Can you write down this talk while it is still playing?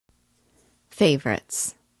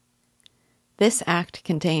Favorites. This act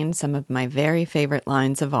contained some of my very favorite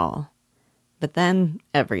lines of all. But then,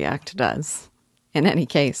 every act does. In any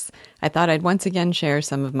case, I thought I'd once again share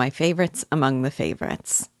some of my favorites among the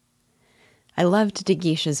favorites. I loved De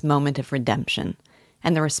Guiche's moment of redemption,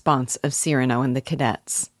 and the response of Cyrano and the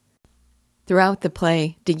cadets. Throughout the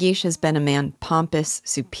play, De Guiche has been a man pompous,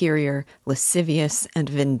 superior, lascivious, and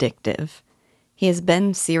vindictive. He has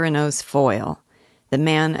been Cyrano's foil, the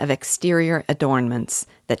man of exterior adornments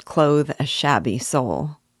that clothe a shabby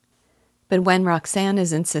soul. But when Roxane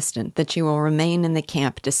is insistent that she will remain in the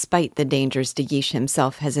camp despite the dangers De Guiche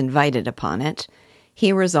himself has invited upon it,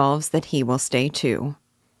 he resolves that he will stay too.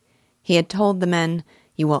 He had told the men,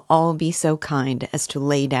 "You will all be so kind as to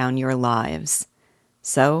lay down your lives."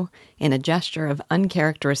 So, in a gesture of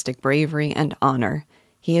uncharacteristic bravery and honor,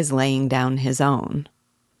 he is laying down his own.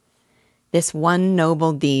 This one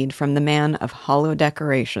noble deed from the man of hollow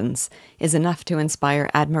decorations is enough to inspire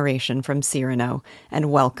admiration from Cyrano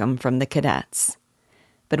and welcome from the cadets.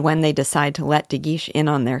 But when they decide to let De Guiche in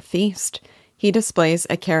on their feast, he displays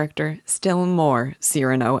a character still more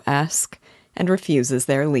Cyrano-esque and refuses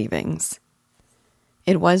their leavings.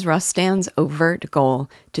 It was Rostand's overt goal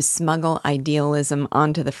to smuggle idealism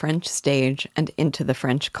onto the French stage and into the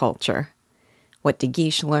French culture. What De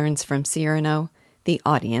Guiche learns from Cyrano, the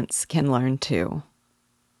audience can learn too.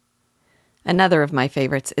 Another of my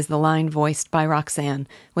favorites is the line voiced by Roxane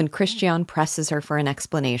when Christian presses her for an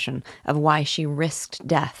explanation of why she risked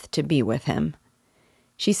death to be with him.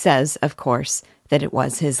 She says, of course, that it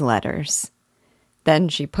was his letters. Then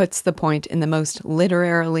she puts the point in the most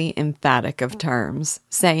literarily emphatic of terms,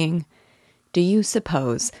 saying, "Do you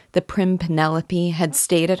suppose the prim Penelope had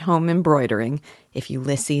stayed at home embroidering if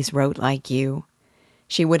Ulysses wrote like you?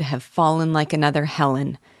 She would have fallen like another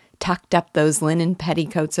Helen, tucked up those linen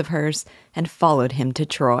petticoats of hers, and followed him to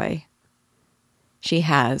Troy." She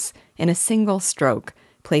has, in a single stroke,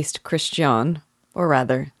 placed Christian, or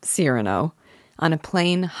rather Cyrano, on a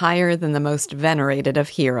plane higher than the most venerated of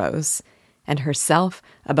heroes, and herself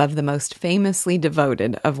above the most famously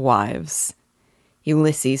devoted of wives.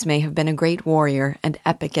 Ulysses may have been a great warrior and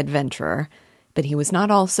epic adventurer, but he was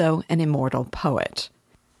not also an immortal poet.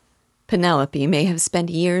 Penelope may have spent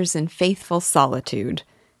years in faithful solitude,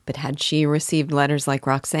 but had she received letters like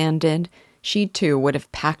Roxane did, she too would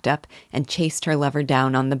have packed up and chased her lover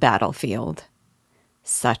down on the battlefield.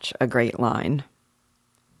 Such a great line.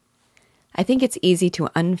 I think it's easy to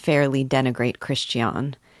unfairly denigrate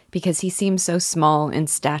Christian, because he seems so small in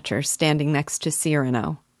stature standing next to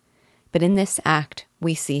Cyrano. But in this act,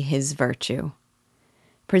 we see his virtue.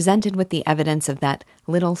 Presented with the evidence of that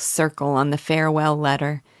little circle on the farewell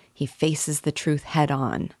letter, he faces the truth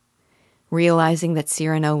head-on. Realizing that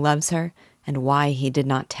Cyrano loves her and why he did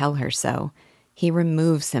not tell her so, he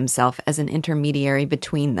removes himself as an intermediary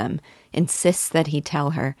between them, insists that he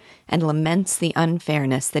tell her, and laments the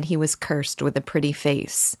unfairness that he was cursed with a pretty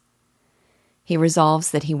face. He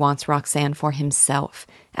resolves that he wants Roxane for himself,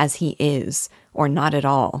 as he is, or not at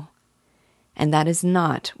all. And that is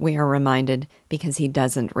not, we are reminded, because he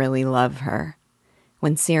doesn't really love her.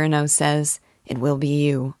 When Cyrano says, "It will be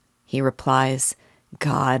you," he replies,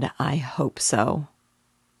 "God, I hope so."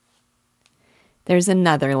 There's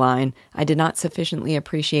another line I did not sufficiently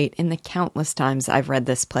appreciate in the countless times I've read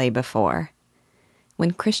this play before.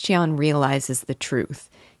 When Christian realizes the truth,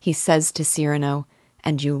 he says to Cyrano,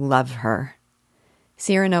 "And you love her."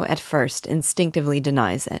 Cyrano at first instinctively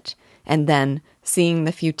denies it, and then, seeing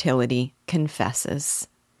the futility, confesses.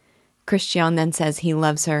 Christian then says he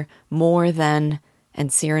loves her more than,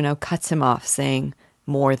 and Cyrano cuts him off, saying,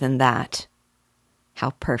 "More than that." How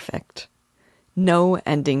perfect. No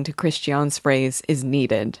ending to Christian's phrase is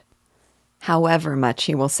needed. However much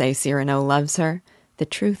he will say Cyrano loves her, the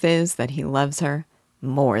truth is that he loves her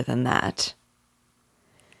more than that.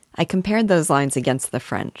 I compared those lines against the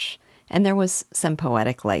French, and there was some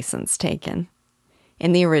poetic license taken.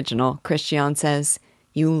 In the original, Christian says,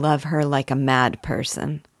 "You love her like a mad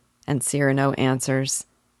person," and Cyrano answers,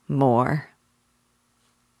 "More."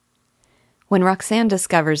 When Roxane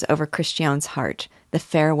discovers over Christian's heart the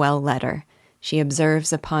farewell letter, she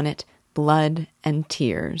observes upon it blood and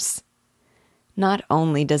tears. Not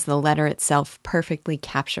only does the letter itself perfectly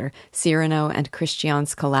capture Cyrano and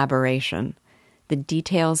Christian's collaboration, the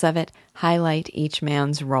details of it highlight each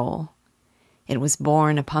man's role. It was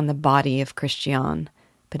born upon the body of Christian,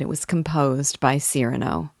 but it was composed by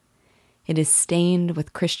Cyrano. It is stained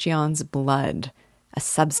with Christian's blood, a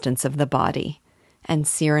substance of the body, and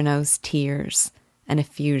Cyrano's tears, an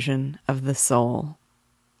effusion of the soul.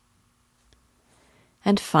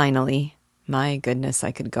 And finally, my goodness,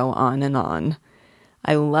 I could go on and on.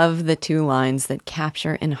 I love the two lines that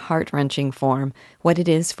capture in heart-wrenching form what it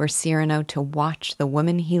is for Cyrano to watch the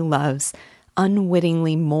woman he loves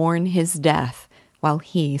unwittingly mourn his death while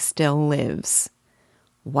he still lives.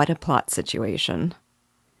 What a plot situation.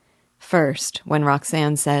 First, when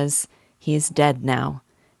Roxane says, "He is dead now,"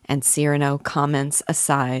 and Cyrano comments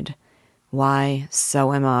aside, "Why,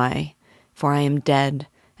 so am I, for I am dead,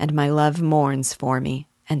 and my love mourns for me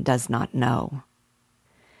and does not know."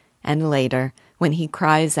 And later, when he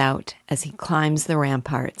cries out as he climbs the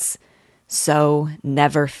ramparts, "So,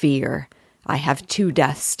 never fear, I have two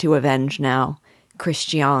deaths to avenge now,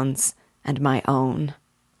 Christiane's and my own."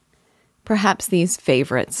 Perhaps these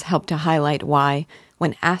favorites help to highlight why,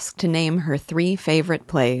 when asked to name her 3 favorite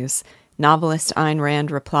plays, novelist Ayn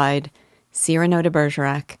Rand replied, Cyrano de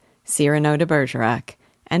Bergerac, Cyrano de Bergerac,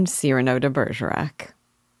 and Cyrano de Bergerac.